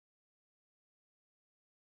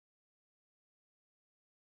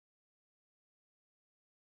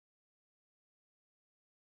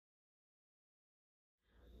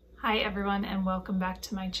Hi everyone and welcome back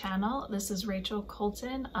to my channel. This is Rachel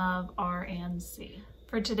Colton of R&C.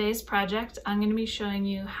 For today's project, I'm going to be showing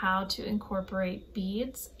you how to incorporate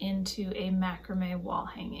beads into a macrame wall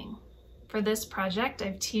hanging. For this project,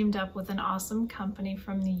 I've teamed up with an awesome company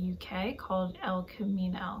from the UK called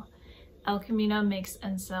Camino. Camino makes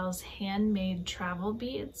and sells handmade travel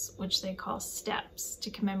beads, which they call steps,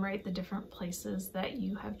 to commemorate the different places that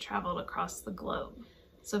you have traveled across the globe.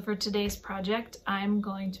 So for today's project, I'm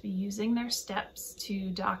going to be using their steps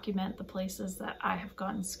to document the places that I have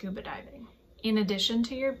gone scuba diving. In addition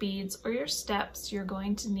to your beads or your steps, you're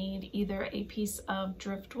going to need either a piece of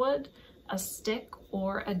driftwood, a stick,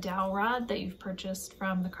 or a dowel rod that you've purchased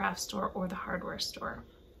from the craft store or the hardware store.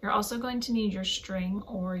 You're also going to need your string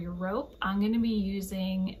or your rope. I'm going to be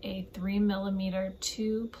using a 3mm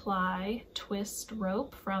 2-ply twist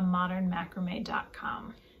rope from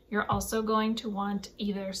modernmacrame.com. You're also going to want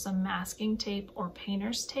either some masking tape or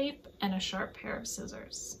painter's tape and a sharp pair of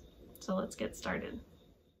scissors. So let's get started.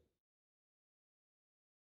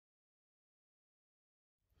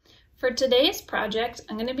 For today's project,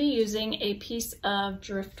 I'm going to be using a piece of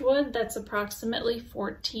driftwood that's approximately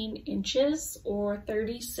 14 inches or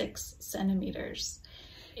 36 centimeters.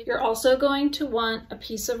 You're also going to want a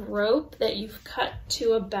piece of rope that you've cut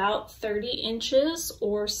to about 30 inches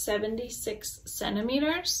or 76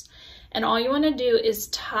 centimeters. And all you want to do is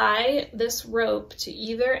tie this rope to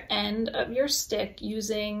either end of your stick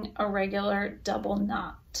using a regular double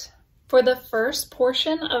knot. For the first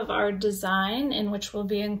portion of our design, in which we'll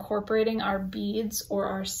be incorporating our beads or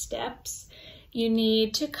our steps, you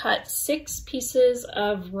need to cut 6 pieces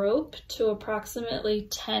of rope to approximately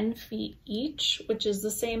 10 feet each, which is the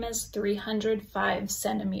same as 305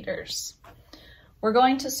 centimeters. We're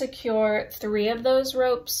going to secure 3 of those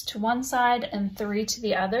ropes to one side and 3 to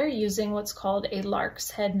the other using what's called a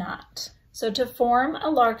lark's head knot. So to form a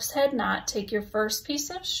lark's head knot, take your first piece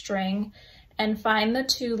of string and find the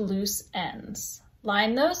 2 loose ends.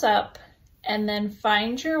 Line those up and then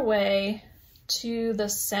find your way to the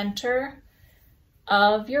center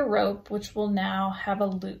of your rope, which will now have a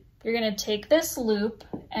loop. You're going to take this loop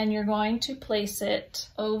and you're going to place it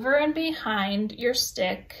over and behind your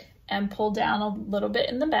stick and pull down a little bit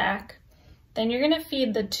in the back. Then you're going to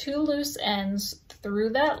feed the 2 loose ends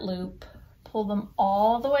through that loop, pull them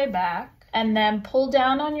all the way back, and then pull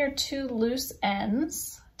down on your 2 loose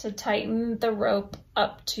ends to tighten the rope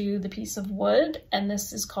up to the piece of wood, and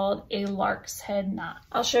this is called a lark's head knot.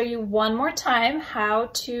 I'll show you one more time how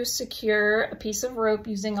to secure a piece of rope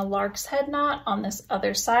using a lark's head knot on this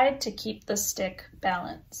other side to keep the stick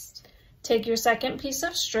balanced. Take your second piece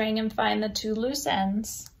of string and find the 2 loose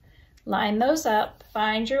ends. Line those up,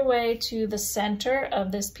 find your way to the center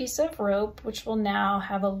of this piece of rope, which will now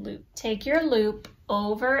have a loop. Take your loop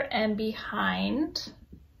over and behind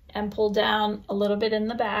and pull down a little bit in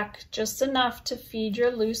the back, just enough to feed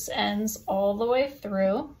your loose ends all the way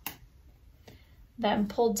through. Then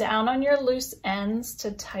pull down on your loose ends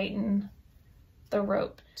to tighten the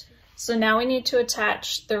rope. So now we need to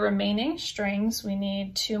attach the remaining strings. We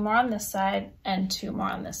need 2 more on this side and 2 more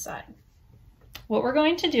on this side. What we're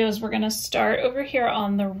going to do is we're going to start over here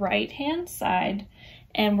on the right-hand side,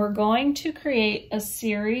 and we're going to create a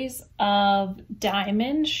series of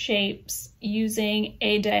diamond shapes using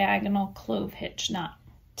a diagonal clove hitch knot.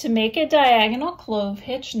 To make a diagonal clove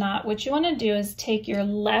hitch knot, what you want to do is take your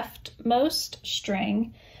leftmost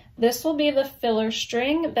string. This will be the filler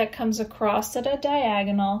string that comes across at a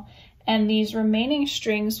diagonal, and these remaining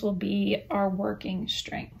strings will be our working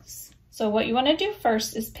strings. So what you want to do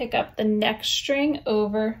first is pick up the next string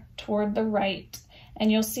over toward the right,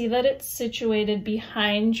 and you'll see that it's situated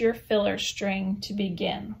behind your filler string to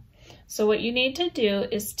begin. So what you need to do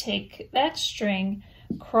is take that string,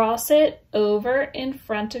 cross it over in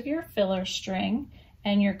front of your filler string,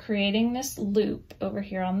 and you're creating this loop over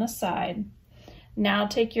here on the side. Now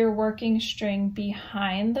take your working string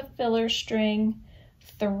behind the filler string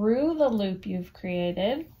through the loop you've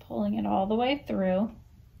created, pulling it all the way through.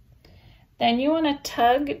 Then you want to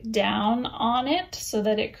tug down on it so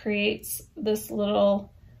that it creates this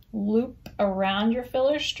little loop around your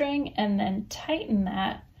filler string, and then tighten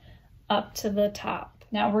that up to the top.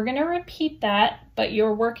 Now we're going to repeat that, but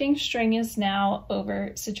your working string is now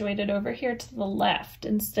situated over here to the left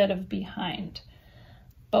instead of behind.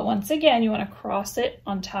 But once again, you want to cross it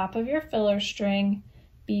on top of your filler string,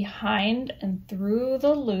 behind and through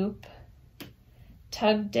the loop,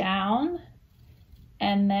 tug down,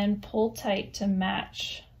 and then pull tight to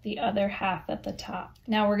match the other half at the top.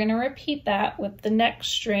 Now we're going to repeat that with the next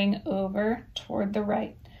string over toward the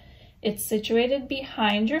right. It's situated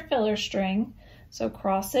behind your filler string, so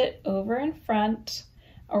cross it over in front,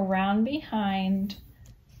 around behind,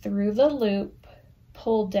 through the loop,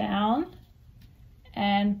 pull down,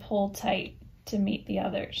 and pull tight to meet the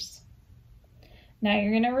others. Now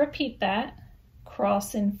you're going to repeat that.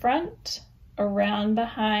 Cross in front, around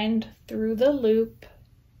behind, through the loop,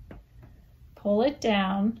 pull it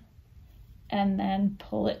down, and then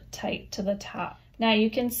pull it tight to the top. Now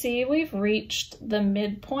you can see we've reached the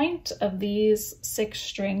midpoint of these 6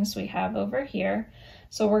 strings we have over here.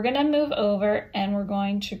 So we're going to move over and we're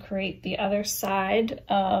going to create the other side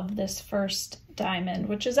of this first diamond,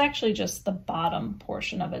 which is actually just the bottom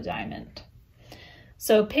portion of a diamond.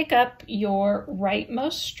 So pick up your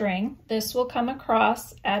rightmost string. This will come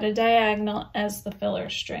across at a diagonal as the filler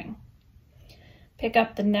string. Pick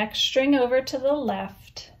up the next string over to the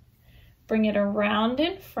left, bring it around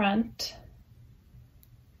in front,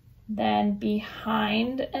 then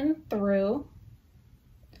behind and through,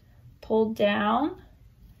 pull down,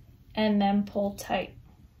 and then pull tight.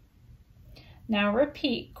 Now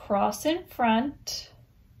repeat, cross in front,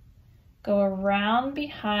 go around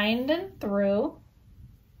behind and through,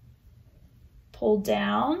 pull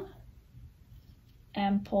down,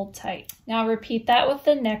 and pull tight. Now repeat that with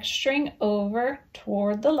the next string over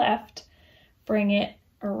toward the left, bring it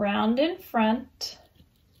around in front,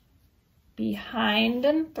 behind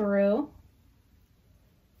and through,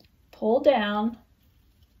 pull down,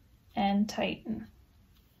 and tighten.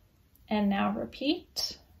 And now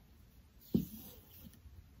repeat.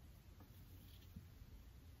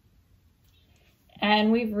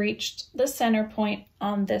 And we've reached the center point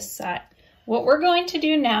on this side. What we're going to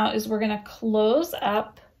do now is we're going to close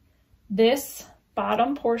up this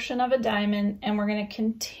bottom portion of a diamond and we're going to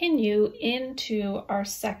continue into our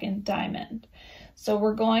second diamond. So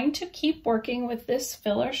we're going to keep working with this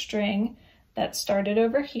filler string that started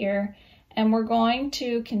over here, and we're going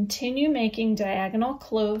to continue making diagonal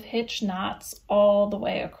clove hitch knots all the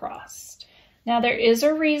way across. Now there is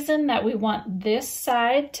a reason that we want this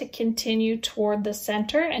side to continue toward the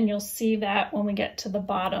center, and you'll see that when we get to the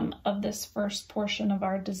bottom of this first portion of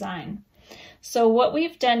our design. So what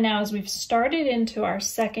we've done now is we've started into our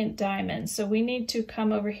second diamond, so we need to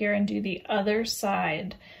come over here and do the other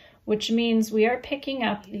side, which means we are picking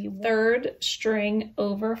up the third string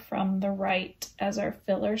over from the right as our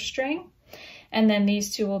filler string, and then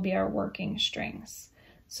these two will be our working strings.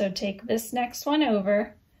 So take this next one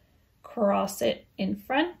over, cross it in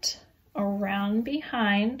front, around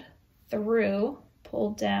behind, through,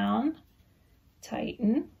 pull down,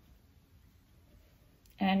 tighten,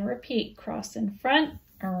 and repeat. Cross in front,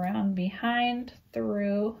 around behind,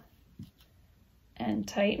 through, and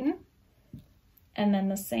tighten. And then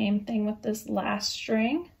the same thing with this last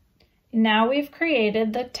string. Now we've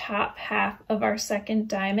created the top half of our second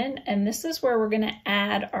diamond, and this is where we're going to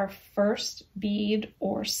add our first bead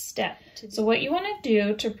or step. So what you want to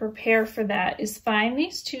do to prepare for that is find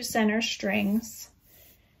these 2 center strings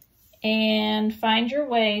and find your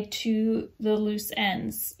way to the loose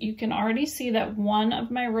ends. You can already see that one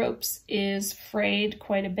of my ropes is frayed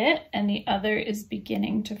quite a bit and the other is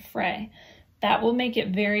beginning to fray. That will make it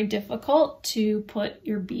very difficult to put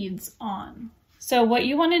your beads on. So what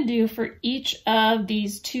you want to do for each of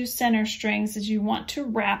these 2 center strings is you want to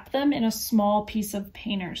wrap them in a small piece of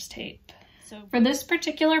painter's tape. So for this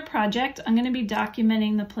particular project, I'm going to be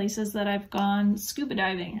documenting the places that I've gone scuba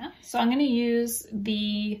diving. So I'm going to use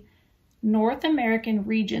the North American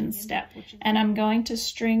region step, and I'm going to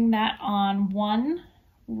string that on 1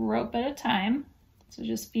 rope at a time. So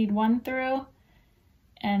just feed 1 through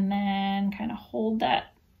and then kind of hold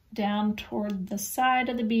that down toward the side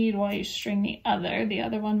of the bead while you string the other. The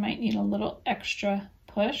other one might need a little extra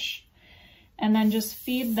push. And then just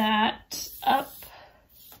feed that up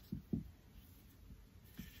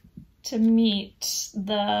to meet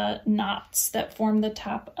the knots that form the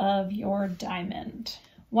top of your diamond.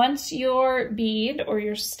 Once your bead or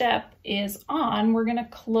your step is on, we're going to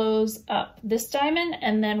close up this diamond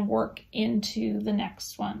and then work into the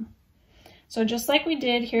next one. So just like we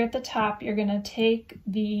did here at the top, you're going to take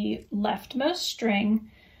the leftmost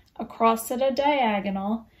string across at a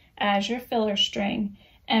diagonal as your filler string,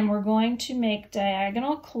 and we're going to make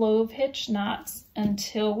diagonal clove hitch knots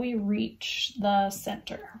until we reach the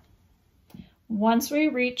center. Once we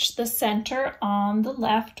reach the center on the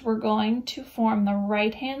left, we're going to form the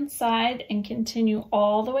right-hand side and continue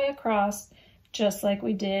all the way across just like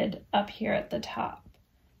we did up here at the top.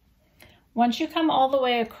 Once you come all the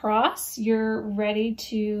way across, you're ready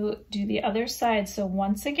to do the other side. So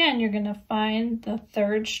once again, you're going to find the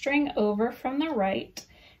 3rd string over from the right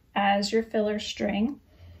as your filler string,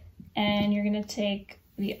 and you're going to take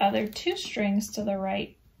the other 2 strings to the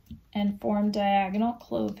right and form diagonal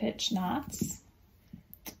clove hitch knots.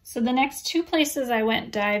 So the next two places I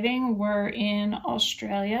went diving were in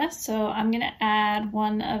Australia. So I'm going to add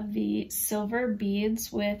one of the silver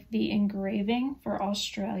beads with the engraving for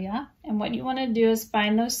Australia. And what you want to do is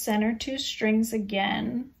find those center two strings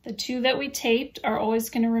again. The two that we taped are always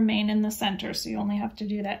going to remain in the center, so you only have to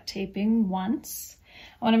do that taping once.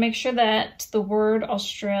 I want to make sure that the word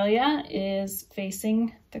Australia is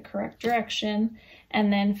facing the correct direction,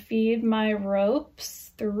 and then feed my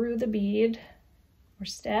ropes through the bead or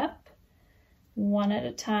step one at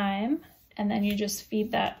a time, and then you just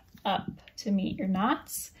feed that up to meet your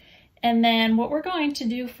knots. And then what we're going to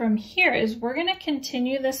do from here is we're going to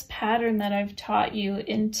continue this pattern that I've taught you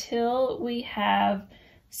until we have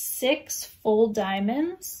 6 full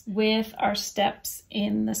diamonds with our steps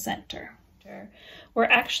in the center. We're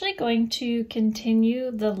actually going to continue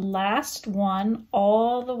the last one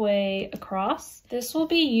all the way across. This will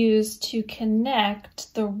be used to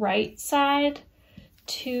connect the right side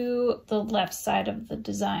to the left side of the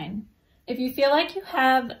design. If you feel like you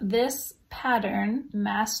have this pattern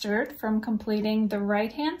mastered from completing the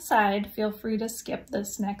right-hand side, feel free to skip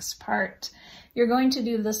this next part. You're going to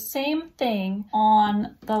do the same thing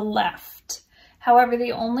on the left. However,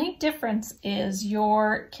 the only difference is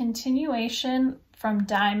your continuation from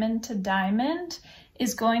diamond to diamond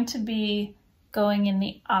is going to be going in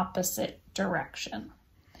the opposite direction.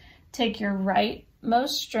 Take your rightmost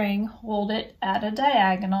string, hold it at a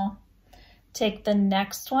diagonal, take the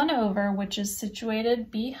next one over, which is situated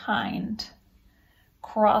behind,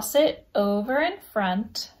 cross it over in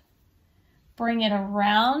front, bring it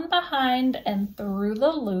around behind and through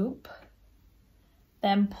the loop,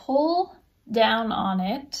 then pull down on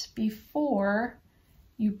it before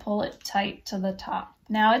you pull it tight to the top.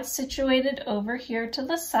 Now it's situated over here to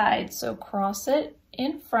the side, so cross it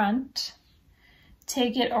in front,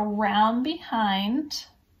 take it around behind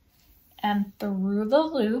and through the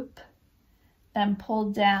loop, then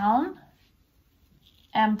pull down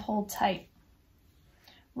and pull tight.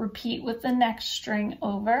 Repeat with the next string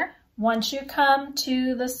over. Once you come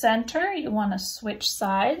to the center, you want to switch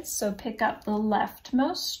sides, so pick up the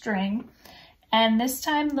leftmost string, and this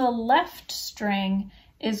time the left string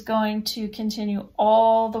is going to continue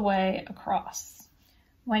all the way across.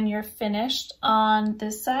 When you're finished on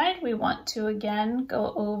this side, we want to again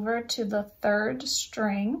go over to the 3rd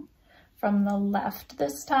string from the left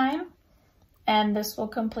this time, and this will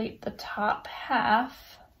complete the top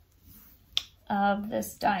half of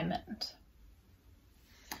this diamond.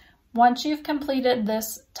 Once you've completed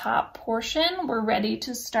this top portion, we're ready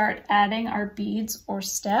to start adding our beads or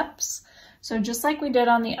steps. So just like we did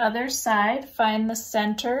on the other side, find the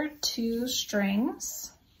center 2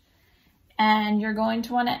 strings, and you're going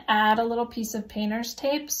to want to add a little piece of painter's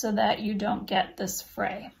tape so that you don't get this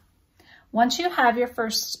fray. Once you have your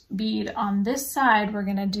first bead on this side, we're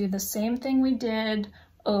going to do the same thing we did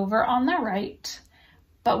over on the right,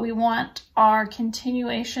 but we want our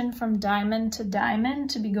continuation from diamond to diamond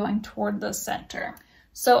to be going toward the center.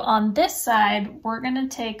 So on this side, we're going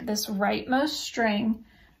to take this rightmost string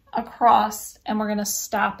across and we're going to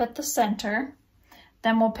stop at the center.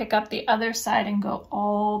 Then we'll pick up the other side and go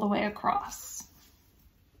all the way across.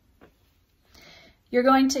 You're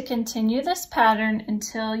going to continue this pattern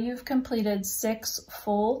until you've completed 6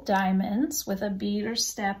 full diamonds with a bead or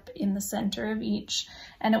step in the center of each,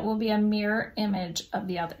 and it will be a mirror image of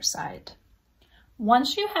the other side.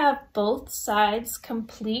 Once you have both sides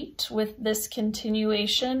complete with this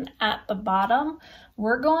continuation at the bottom,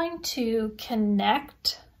 we're going to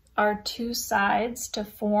connect our 2 sides to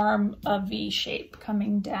form a V shape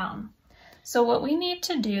coming down. So what we need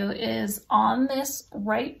to do is on this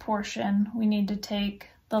right portion, we need to take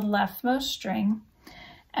the leftmost string,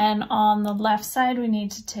 and on the left side, we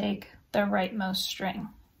need to take the rightmost string.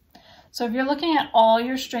 So if you're looking at all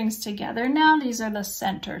your strings together now, these are the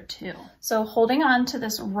center 2. So holding on to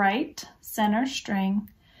this right center string,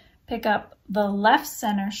 pick up the left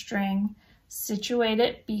center string, situate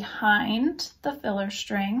it behind the filler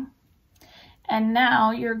string, and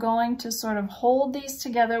now you're going to sort of hold these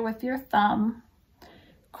together with your thumb,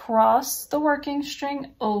 cross the working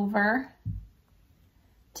string over,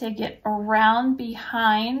 take it around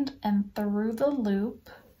behind and through the loop,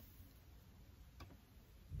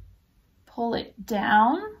 pull it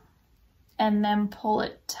down, and then pull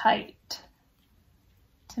it tight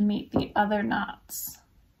to meet the other knots.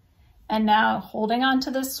 And now holding on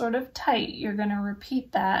to this sort of tight, you're going to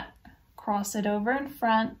repeat that, cross it over in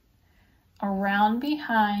front, around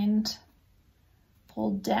behind,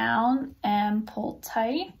 pull down and pull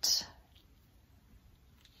tight,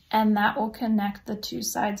 and that will connect the two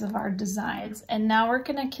sides of our designs. And now we're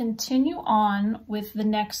going to continue on with the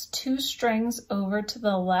next 2 strings over to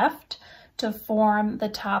the left to form the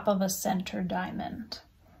top of a center diamond.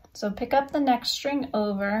 So pick up the next string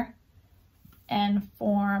over and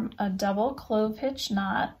form a double clove hitch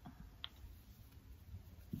knot.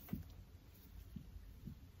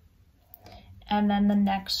 And then the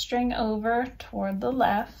next string over toward the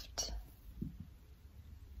left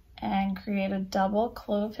and create a double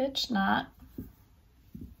clove hitch knot.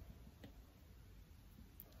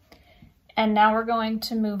 And now we're going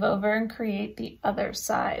to move over and create the other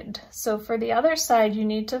side. So for the other side, you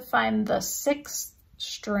need to find the 6th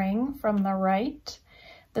string from the right.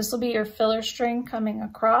 This will be your filler string coming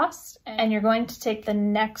across, and you're going to take the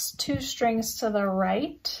next 2 strings to the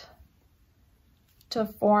right to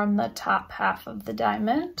form the top half of the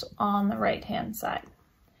diamond on the right-hand side.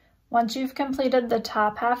 Once you've completed the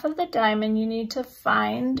top half of the diamond, you need to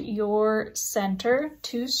find your center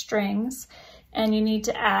 2 strings, and you need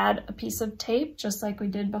to add a piece of tape just like we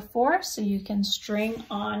did before so you can string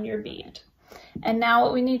on your bead. And now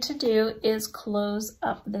what we need to do is close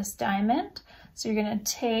up this diamond. So you're going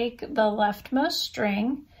to take the leftmost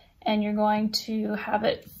string and you're going to have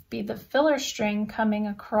it be the filler string coming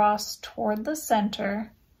across toward the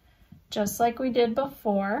center, just like we did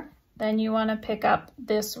before. Then you want to pick up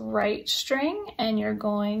this right string and you're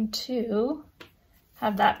going to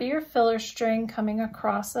have that be your filler string coming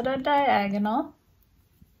across at a diagonal.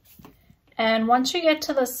 And once you get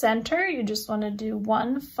to the center, you just want to do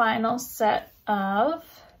one final set of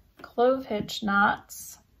clove hitch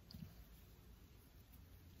knots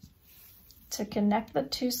to connect the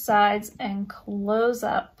 2 sides and close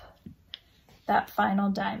up that final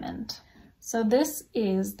diamond. So this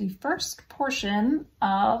is the first portion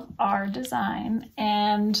of our design,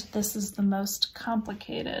 and this is the most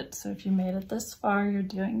complicated. So if you made it this far, you're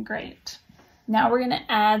doing great. Now we're going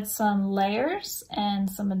to add some layers and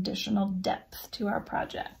some additional depth to our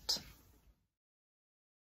project.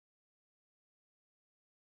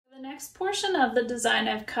 For the next portion of the design,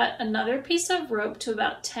 I've cut another piece of rope to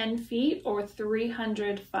about 10 feet or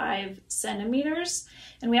 305 centimeters.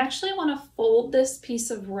 And we actually want to fold this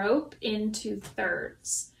piece of rope into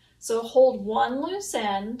thirds. So hold one loose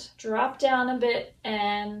end, drop down a bit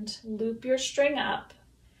and loop your string up.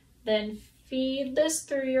 Then feed this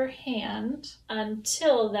through your hand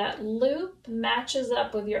until that loop matches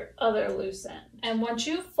up with your other loose end. And once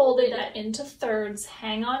you've folded that into thirds,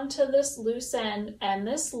 hang on to this loose end and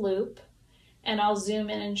this loop, and I'll zoom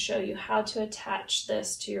in and show you how to attach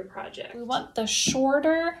this to your project. We want the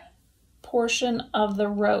shorter portion of the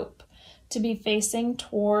rope to be facing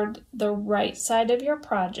toward the right side of your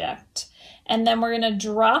project. And then we're going to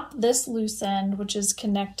drop this loose end, which is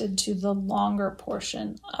connected to the longer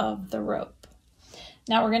portion of the rope.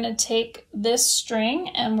 Now we're going to take this string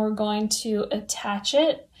and we're going to attach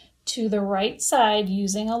it to the right side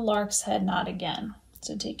using a lark's head knot again.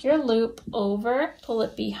 So take your loop over, pull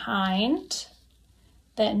it behind,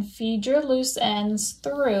 then feed your loose ends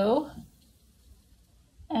through,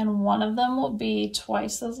 and one of them will be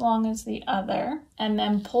twice as long as the other, and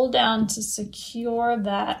then pull down to secure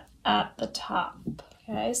that at the top.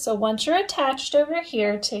 Okay, so once you're attached over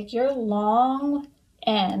here, take your long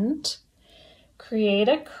end, create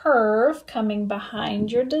a curve coming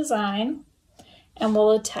behind your design, and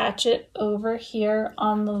we'll attach it over here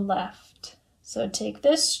on the left. So take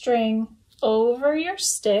this string over your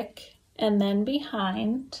stick and then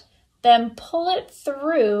behind, then pull it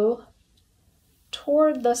through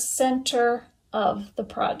toward the center of the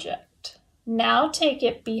project. Now take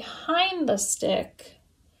it behind the stick,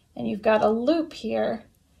 and you've got a loop here,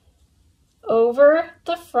 over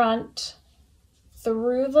the front,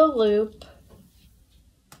 through the loop,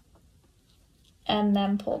 and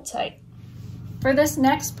then pull tight. For this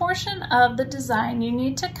next portion of the design, you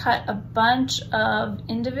need to cut a bunch of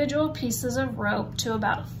individual pieces of rope to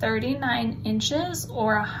about 39 inches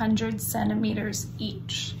or 100 centimeters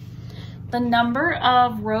each. The number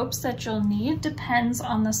of ropes that you'll need depends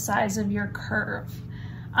on the size of your curve.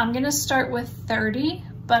 I'm going to start with 30,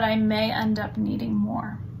 but I may end up needing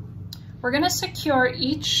more. We're going to secure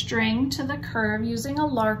each string to the curve using a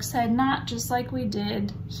lark's head knot, just like we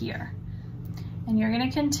did here. And you're going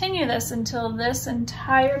to continue this until this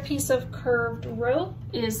entire piece of curved rope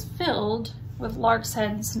is filled with lark's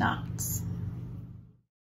head knots.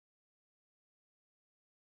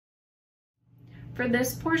 For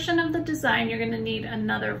this portion of the design, you're going to need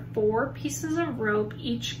another 4 pieces of rope,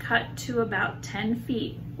 each cut to about 10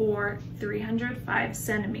 feet or 305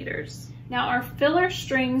 centimeters. Now our filler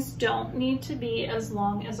strings don't need to be as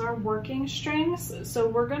long as our working strings, so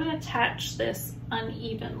we're going to attach this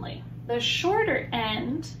unevenly. The shorter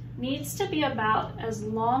end needs to be about as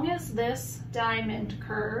long as this diamond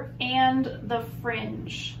curve and the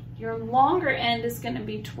fringe. Your longer end is going to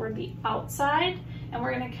be toward the outside, and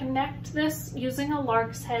we're going to connect this using a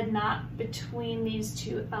lark's head knot between these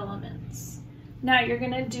two elements. Now you're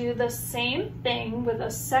going to do the same thing with a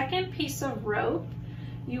second piece of rope.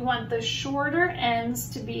 You want the shorter ends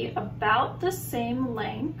to be about the same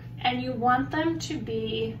length, and you want them to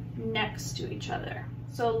be next to each other.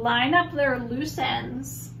 So line up their loose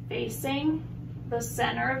ends facing the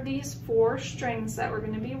center of these 4 strings that we're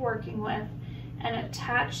going to be working with, and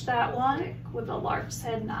attach that one with a lark's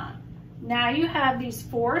head knot. Now you have these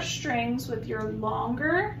 4 strings with your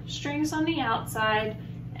longer strings on the outside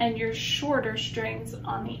and your shorter strings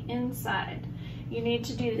on the inside. You need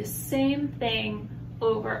to do the same thing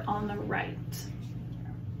over on the right.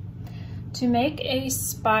 To make a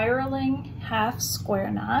spiraling half square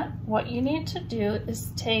knot, what you need to do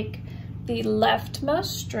is take the leftmost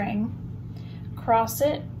string, cross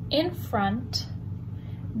it in front,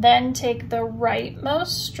 then take the rightmost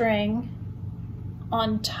string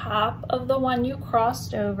on top of the one you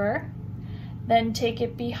crossed over, then take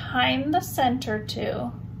it behind the center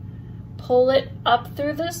 2, pull it up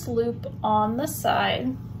through this loop on the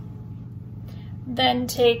side, then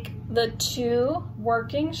take the 2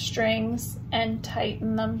 working strings and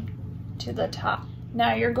tighten them to the top.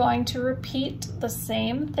 Now you're going to repeat the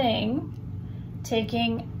same thing,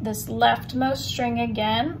 taking this leftmost string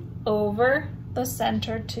again over the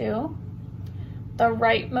center 2, the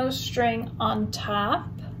rightmost string on top,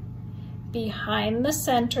 behind the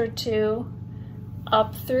center 2,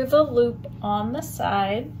 up through the loop on the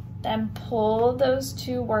side, then pull those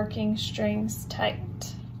 2 working strings tight.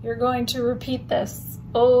 You're going to repeat this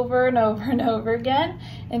over and over and over again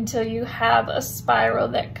until you have a spiral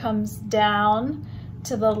that comes down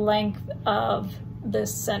to the length of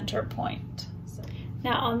this center point.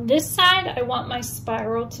 Now on this side, I want my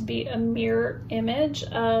spiral to be a mirror image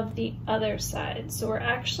of the other side. So we're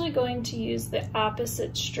actually going to use the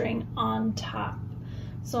opposite string on top.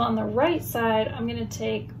 So on the right side, I'm going to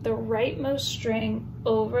take the rightmost string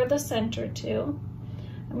over the center 2.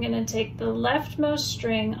 I'm going to take the leftmost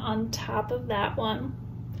string on top of that one,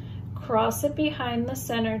 cross it behind the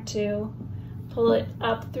center 2, pull it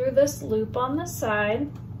up through this loop on the side,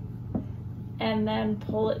 and then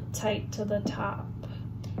pull it tight to the top.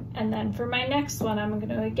 And then for my next one, I'm going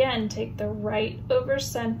to again take the right over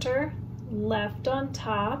center, left on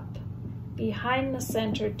top, behind the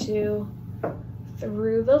center 2,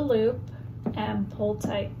 through the loop, and pull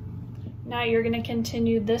tight. Now you're going to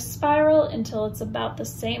continue this spiral until it's about the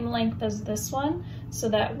same length as this one so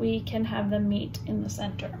that we can have them meet in the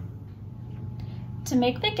center. To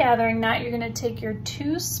make the gathering knot, you're going to take your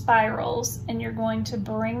 2 spirals and you're going to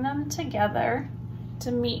bring them together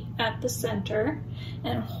to meet at the center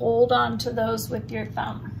and hold on to those with your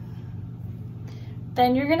thumb.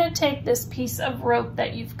 Then you're going to take this piece of rope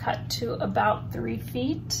that you've cut to about 3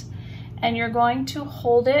 feet and you're going to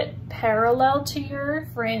hold it parallel to your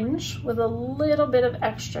fringe with a little bit of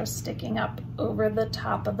extra sticking up over the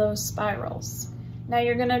top of those spirals. Now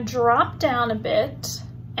you're going to drop down a bit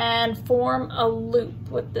and form a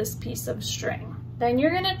loop with this piece of string. Then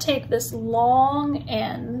you're going to take this long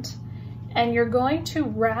end and you're going to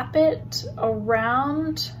wrap it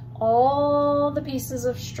around all the pieces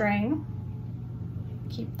of string.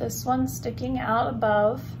 Keep this one sticking out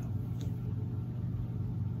above.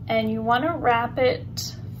 And you want to wrap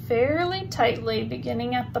it fairly tightly,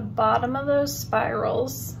 beginning at the bottom of those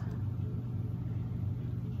spirals,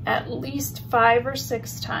 at least 5 or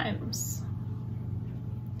 6 times.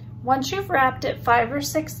 Once you've wrapped it 5 or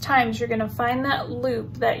 6 times, you're going to find that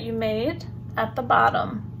loop that you made at the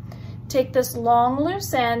bottom. Take this long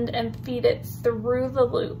loose end and feed it through the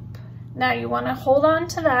loop. Now you want to hold on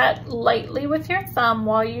to that lightly with your thumb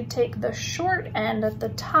while you take the short end at the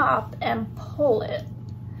top and pull it.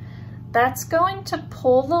 That's going to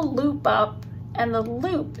pull the loop up, and the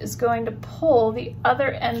loop is going to pull the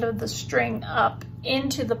other end of the string up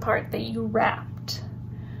into the part that you wrapped.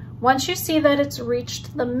 Once you see that it's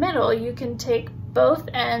reached the middle, you can take both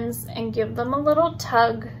ends and give them a little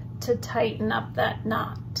tug to tighten up that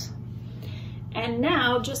knot. And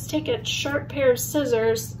now just take a sharp pair of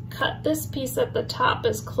scissors, cut this piece at the top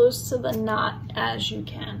as close to the knot as you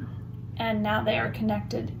can. And now they are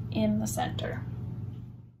connected in the center.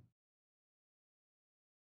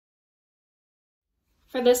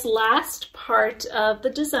 For this last part of the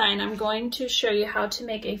design, I'm going to show you how to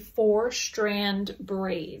make a 4-strand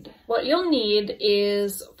braid. What you'll need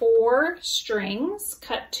is 4 strings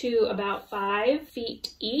cut to about 5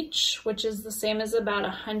 feet each, which is the same as about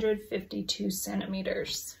 152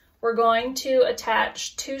 centimeters. We're going to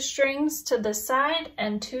attach 2 strings to this side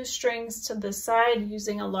and 2 strings to this side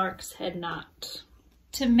using a lark's head knot.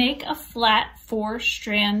 To make a flat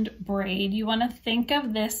 4-strand braid, you want to think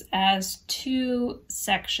of this as 2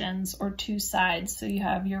 sections or 2 sides. So you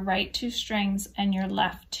have your right 2 strings and your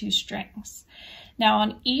left 2 strings. Now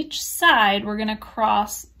on each side, we're going to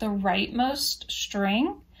cross the rightmost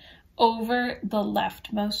string over the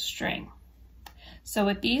leftmost string. So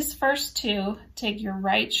with these first 2, take your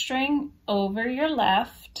right string over your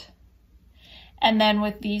left. And then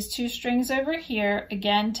with these 2 strings over here,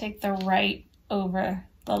 again, take the right over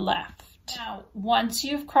the left. Now, once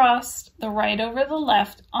you've crossed the right over the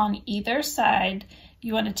left on either side,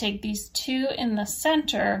 you want to take these 2 in the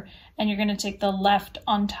center and you're going to take the left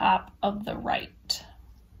on top of the right.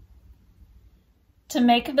 To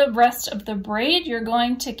make the rest of the braid, you're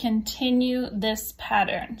going to continue this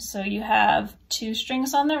pattern. So you have 2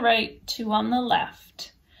 strings on the right, 2 on the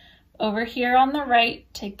left. Over here on the right,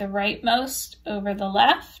 take the rightmost over the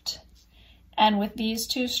left. And with these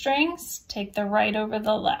 2 strings, take the right over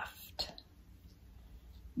the left.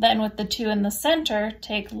 Then with the 2 in the center,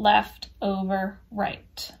 take left over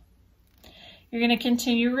right. You're going to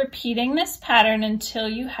continue repeating this pattern until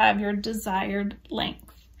you have your desired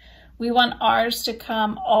length. We want ours to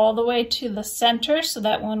come all the way to the center so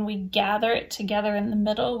that when we gather it together in the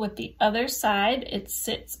middle with the other side, it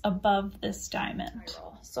sits above this diamond.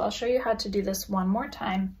 So I'll show you how to do this one more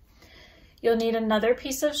time. You'll need another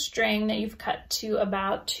piece of string that you've cut to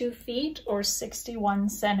about 2 feet or 61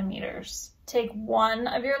 centimeters. Take one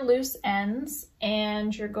of your loose ends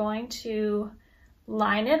and you're going to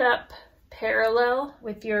line it up parallel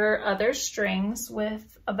with your other strings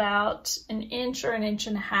with about 1 inch or 1.5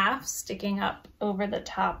 inches sticking up over the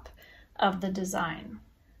top of the design.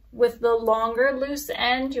 With the longer loose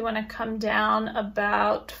end, you want to come down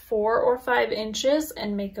about 4 or 5 inches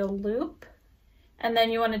and make a loop. And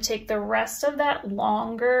then you want to take the rest of that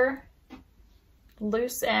longer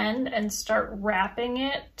loose end and start wrapping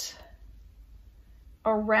it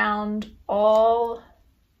around all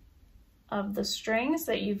of the strings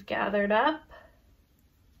that you've gathered up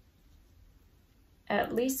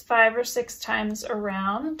at least 5 or 6 times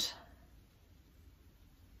around.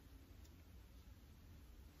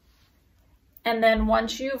 And then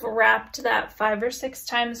once you've wrapped that 5 or 6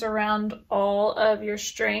 times around all of your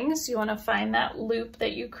strings, you want to find that loop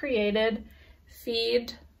that you created,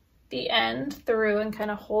 feed the end through and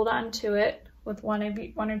kind of hold on to it with one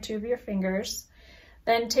or two of your fingers.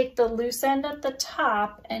 Then take the loose end at the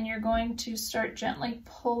top and you're going to start gently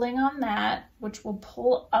pulling on that, which will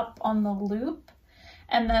pull up on the loop.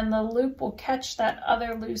 And then the loop will catch that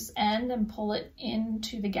other loose end and pull it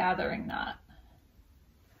into the gathering knot.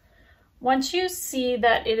 Once you see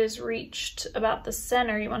that it has reached about the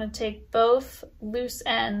center, you want to take both loose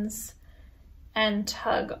ends and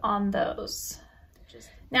tug on those.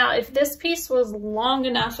 Now, if this piece was long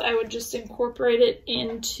enough, I would just incorporate it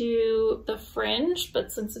into the fringe,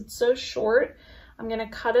 but since it's so short, I'm going to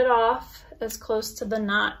cut it off as close to the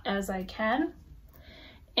knot as I can.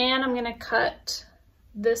 And I'm going to cut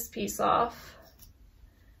this piece off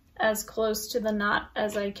as close to the knot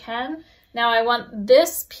as I can. Now I want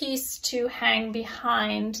this piece to hang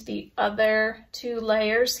behind the other 2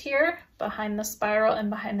 layers here, behind the spiral and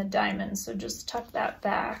behind the diamond. So just tuck that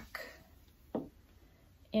back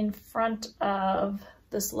in front of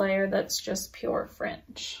this layer that's just pure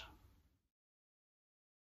fringe.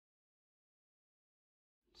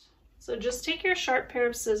 So just take your sharp pair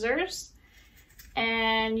of scissors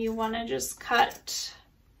and you want to just cut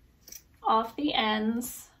off the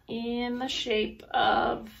ends in the shape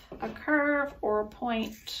of a curve or a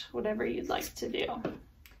point, whatever you'd like to do.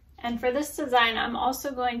 And for this design, I'm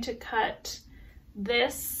also going to cut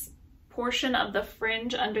this portion of the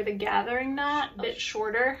fringe under the gathering knot a bit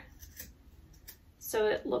shorter so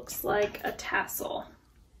it looks like a tassel.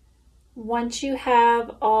 Once you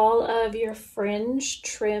have all of your fringe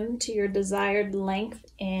trimmed to your desired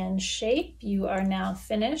length and shape, you are now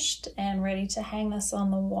finished and ready to hang this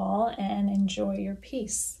on the wall and enjoy your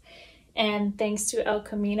piece. And thanks to El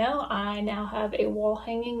Camino, I now have a wall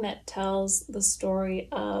hanging that tells the story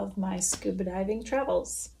of my scuba diving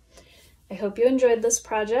travels. I hope you enjoyed this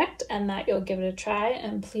project and that you'll give it a try,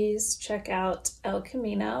 and please check out El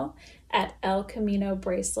Camino at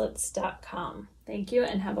elcaminobracelets.com. Thank you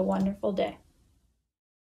and have a wonderful day.